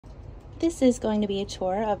This is going to be a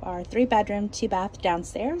tour of our 3-bedroom, 2-bath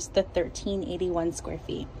downstairs, the 1381 square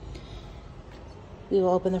feet. We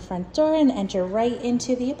will open the front door and enter right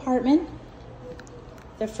into the apartment.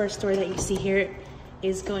 The first door that you see here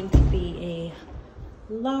is going to be a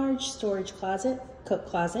large storage closet, coat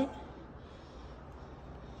closet.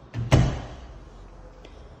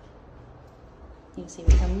 You see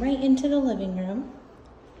we come right into the living room.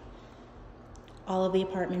 All of the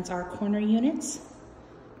apartments are corner units.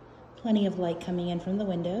 Plenty of light coming in from the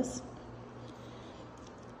windows.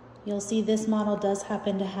 You'll see this model does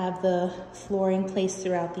happen to have the flooring placed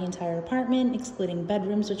throughout the entire apartment, excluding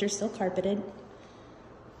bedrooms, which are still carpeted.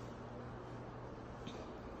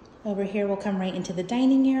 Over here, we'll come right into the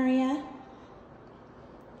dining area.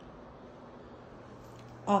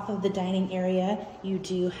 Off of the dining area, you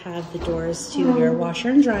do have the doors to your washer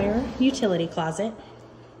and dryer, utility closet.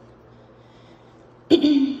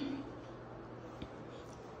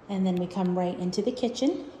 And then we come right into the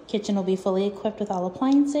kitchen. Kitchen will be fully equipped with all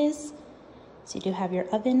appliances. So you do have your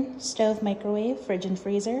oven, stove, microwave, fridge, and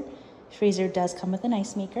freezer. Freezer does come with an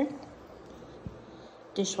ice maker.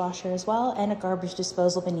 Dishwasher as well, and a garbage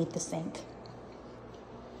disposal beneath the sink.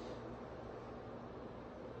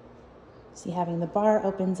 See, having the bar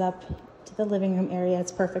opens up to the living room area.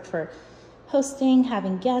 It's perfect for hosting,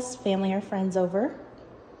 having guests, family, or friends over.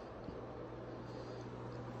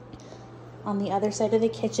 On the other side of the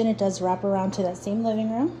kitchen, it does wrap around to that same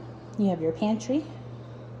living room. You have your pantry.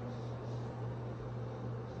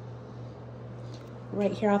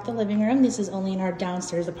 Right here off the living room, this is only in our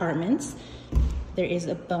downstairs apartments. There is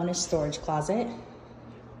a bonus storage closet.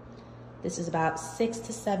 This is about 6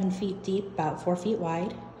 to 7 feet deep, about 4 feet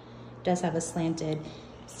wide. It does have a slanted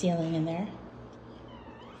ceiling in there.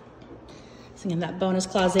 So again, that bonus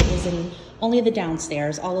closet is in only the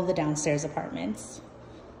downstairs, all of the downstairs apartments.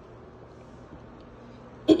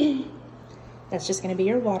 That's just going to be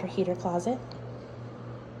your water heater closet.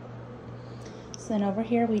 So then over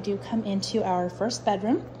here we do come into our first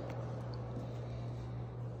bedroom.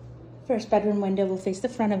 First bedroom window will face the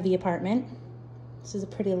front of the apartment. This is a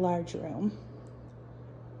pretty large room.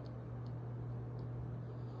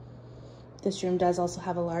 This room does also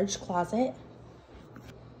have a large closet.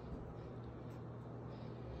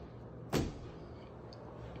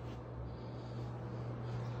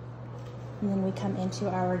 And then we come into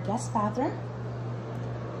our guest bathroom.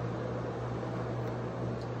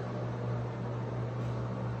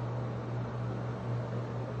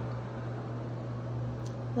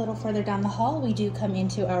 A little further down the hall, we do come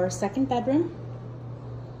into our second bedroom.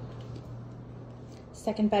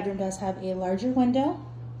 Second bedroom does have a larger window.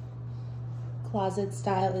 Closet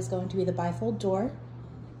style is going to be the bifold door.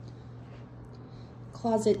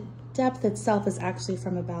 Closet depth itself is actually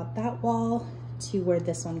from about that wall to where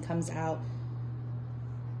this one comes out.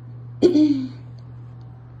 And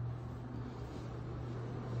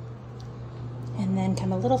then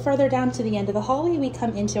come a little further down to the end of the hallway, we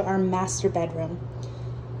come into our master bedroom.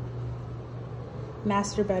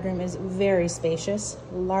 Master bedroom is very spacious,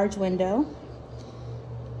 large window.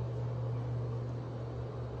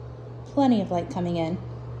 Plenty of light coming in.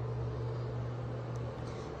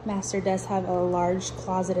 Master does have a large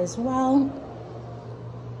closet as well.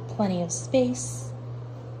 Plenty of space.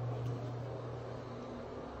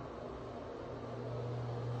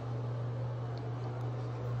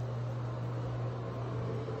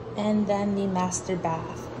 And then the master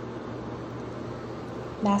bath.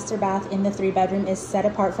 Master bath in the 3-bedroom is set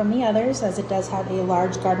apart from the others as it does have a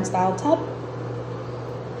large garden style tub.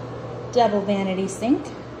 Double vanity sink.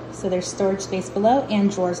 So there's storage space below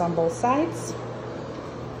and drawers on both sides.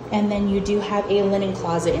 And then you do have a linen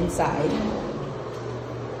closet inside.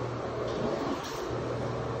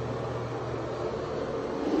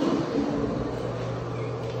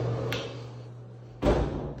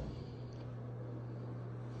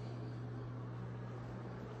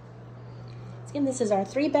 Again, this is our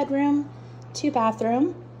 3-bedroom,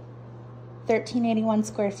 2-bathroom, 1381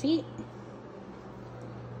 square feet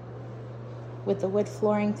with the wood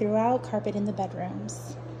flooring throughout, carpet in the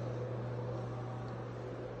bedrooms.